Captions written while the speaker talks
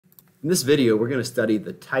In this video, we're going to study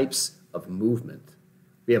the types of movement.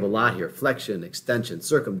 We have a lot here: flexion, extension,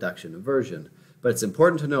 circumduction, inversion. But it's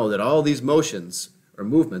important to know that all these motions or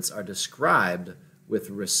movements are described with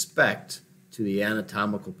respect to the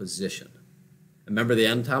anatomical position. Remember, the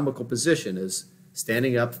anatomical position is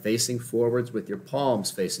standing up, facing forwards with your palms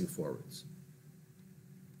facing forwards.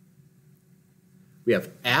 We have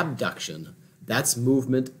abduction. That's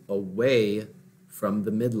movement away from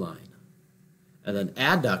the midline. And then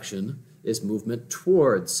adduction is movement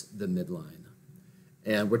towards the midline.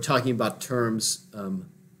 And we're talking about terms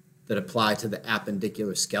that apply to the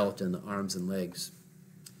appendicular skeleton, the arms and legs.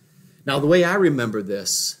 Now, the way I remember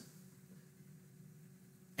this,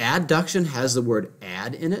 adduction has the word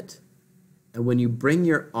add in it. And when you bring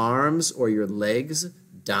your arms or your legs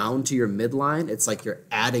down to your midline, it's like you're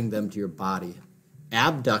adding them to your body.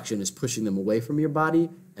 Abduction is pushing them away from your body,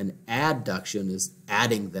 and adduction is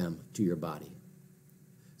adding them to your body.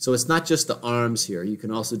 So it's not just the arms here. You can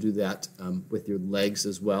also do that with your legs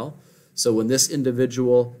as well. So when this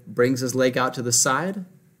individual brings his leg out to the side,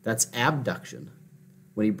 that's abduction.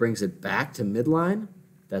 When he brings it back to midline,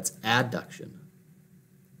 that's adduction.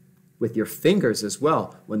 With your fingers as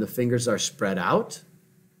well, when the fingers are spread out,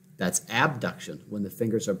 that's abduction. When the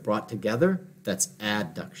fingers are brought together, that's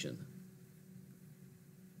adduction.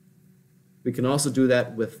 We can also do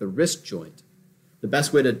that with the wrist joint. The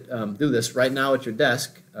best way to do this right now at your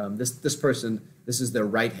desk, this person, this is their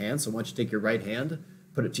right hand, so I want you to take your right hand,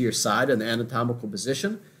 put it to your side in the anatomical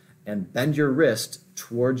position, and bend your wrist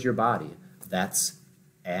towards your body. That's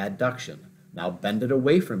adduction. Now bend it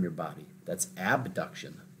away from your body. That's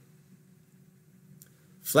abduction.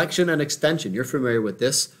 Flexion and extension, you're familiar with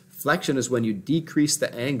this. Flexion is when you decrease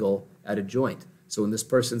the angle at a joint. So when this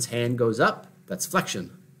person's hand goes up, that's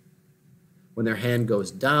flexion. When their hand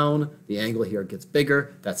goes down, the angle here gets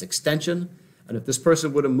bigger, that's extension. And if this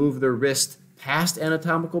person would have moved their wrist past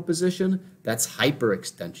anatomical position, that's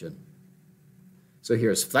hyperextension. So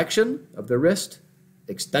here's flexion of the wrist,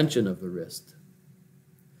 extension of the wrist.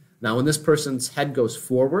 Now when this person's head goes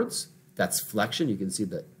forwards, that's flexion. You can see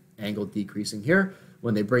the angle decreasing here.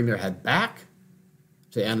 When they bring their head back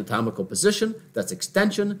to anatomical position, that's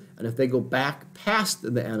extension. And if they go back past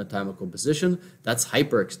the anatomical position, that's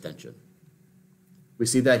hyperextension. We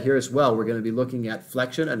see that here as well. We're going to be looking at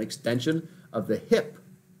flexion and extension of the hip.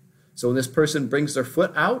 So when this person brings their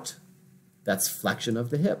foot out, that's flexion of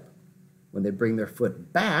the hip. When they bring their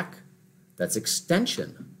foot back, that's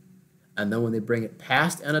extension. And then when they bring it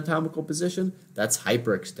past anatomical position, that's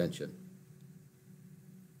hyperextension.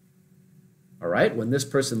 All right, when this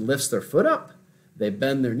person lifts their foot up, they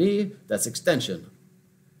bend their knee, that's extension.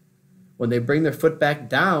 When they bring their foot back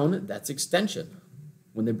down, that's extension.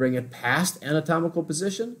 When they bring it past anatomical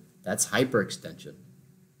position, that's hyperextension.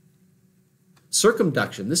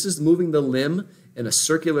 Circumduction, this is moving the limb in a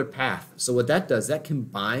circular path. So what that does, that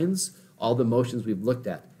combines all the motions we've looked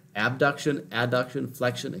at. Abduction, adduction,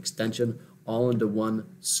 flexion, extension, all into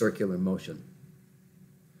one circular motion.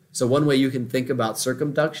 So one way you can think about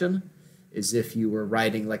circumduction is if you were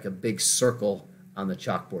writing like a big circle on the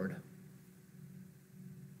chalkboard.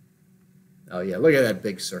 Oh yeah, look at that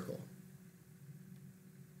big circle.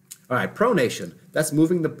 All right, pronation, that's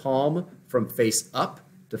moving the palm from face up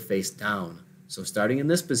to face down. So starting in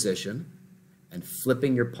this position and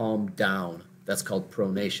flipping your palm down, that's called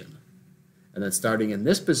pronation. And then starting in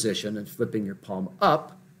this position and flipping your palm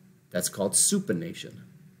up, that's called supination.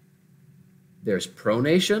 There's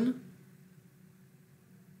pronation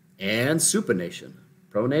and supination.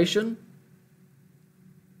 Pronation,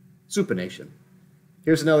 supination.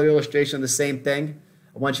 Here's another illustration of the same thing.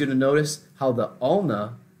 I want you to notice how the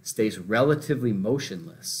ulna stays relatively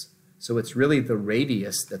motionless. So it's really the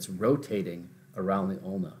radius that's rotating around the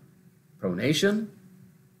ulna. Pronation,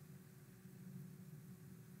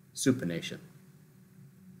 supination.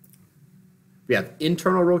 We have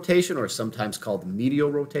internal rotation, or sometimes called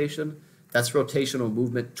medial rotation. That's rotational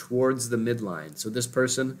movement towards the midline. So this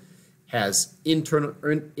person has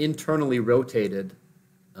internally rotated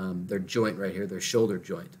their joint right here, their shoulder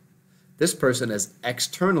joint. This person has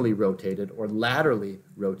externally rotated or laterally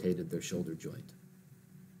rotated their shoulder joint.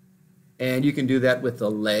 And you can do that with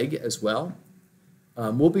the leg as well.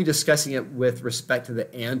 We'll be discussing it with respect to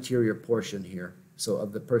the anterior portion here, so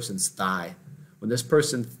of the person's thigh. When this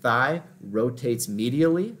person's thigh rotates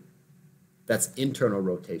medially, that's internal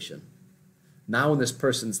rotation. Now when this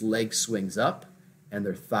person's leg swings up and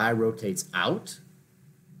their thigh rotates out,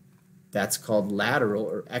 that's called lateral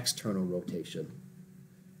or external rotation.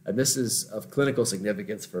 And this is of clinical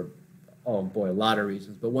significance for, oh boy, a lot of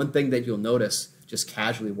reasons. But one thing that you'll notice just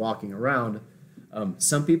casually walking around,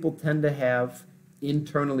 some people tend to have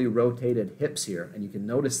internally rotated hips here, and you can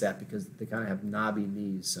notice that because they kind of have knobby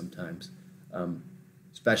knees sometimes,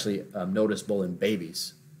 especially noticeable in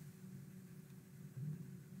babies.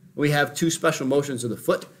 We have two special motions of the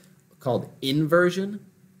foot called inversion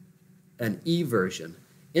and eversion.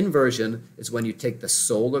 Inversion is when you take the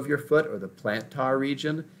sole of your foot or the plantar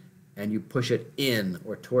region and you push it in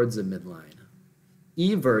or towards the midline.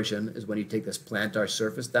 Eversion is when you take this plantar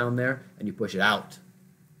surface down there and you push it out.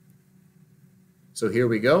 So here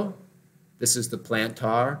we go. This is the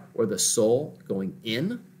plantar or the sole going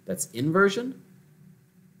in. That's inversion.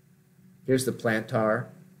 Here's the plantar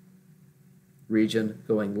region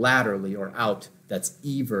going laterally or out. That's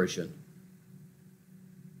eversion.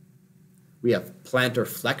 We have plantar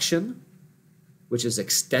flexion, which is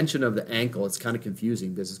extension of the ankle. It's kind of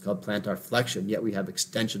confusing because it's called plantar flexion, yet we have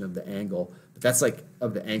extension of the ankle. But that's like,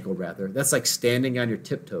 of the ankle rather. That's like standing on your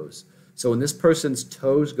tiptoes. So when this person's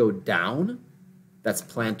toes go down, that's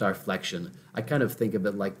plantar flexion. I kind of think of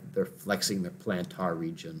it like they're flexing their plantar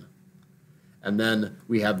region. And then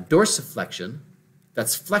we have dorsiflexion.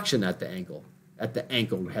 That's flexion at the ankle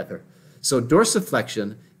rather. So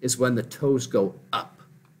dorsiflexion is when the toes go up.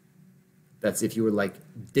 That's if you were like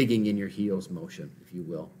digging in your heels motion, if you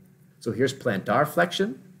will. So here's plantar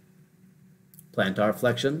flexion,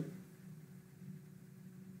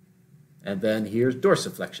 and then here's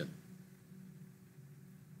dorsiflexion.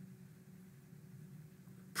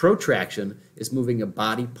 Protraction is moving a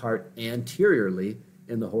body part anteriorly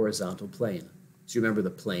in the horizontal plane. So you remember the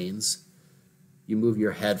planes. You move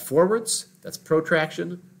your head forwards, that's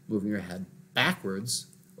protraction. Moving your head backwards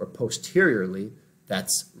or posteriorly,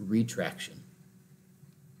 that's retraction.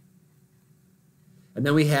 And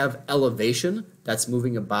then we have elevation, that's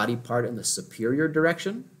moving a body part in the superior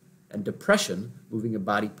direction, and depression, moving a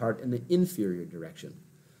body part in the inferior direction.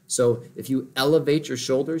 So if you elevate your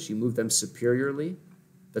shoulders, you move them superiorly,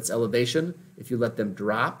 that's elevation. If you let them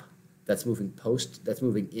drop, that's moving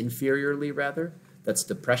inferiorly rather, that's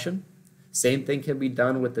depression. Same thing can be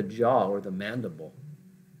done with the jaw or the mandible.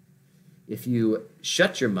 If you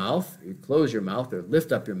shut your mouth, or you close your mouth, or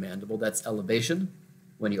lift up your mandible, that's elevation.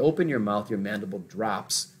 When you open your mouth, your mandible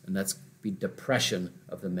drops, and that's the depression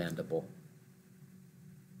of the mandible.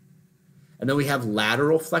 And then we have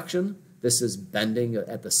lateral flexion. This is bending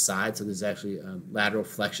at the side, so there's actually lateral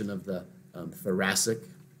flexion of the thoracic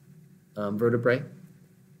vertebrae.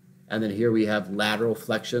 And then here we have lateral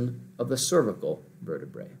flexion of the cervical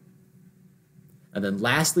vertebrae. And then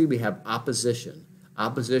lastly, we have opposition.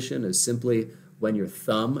 Opposition is simply when your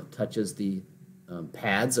thumb touches the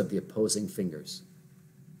pads of the opposing fingers.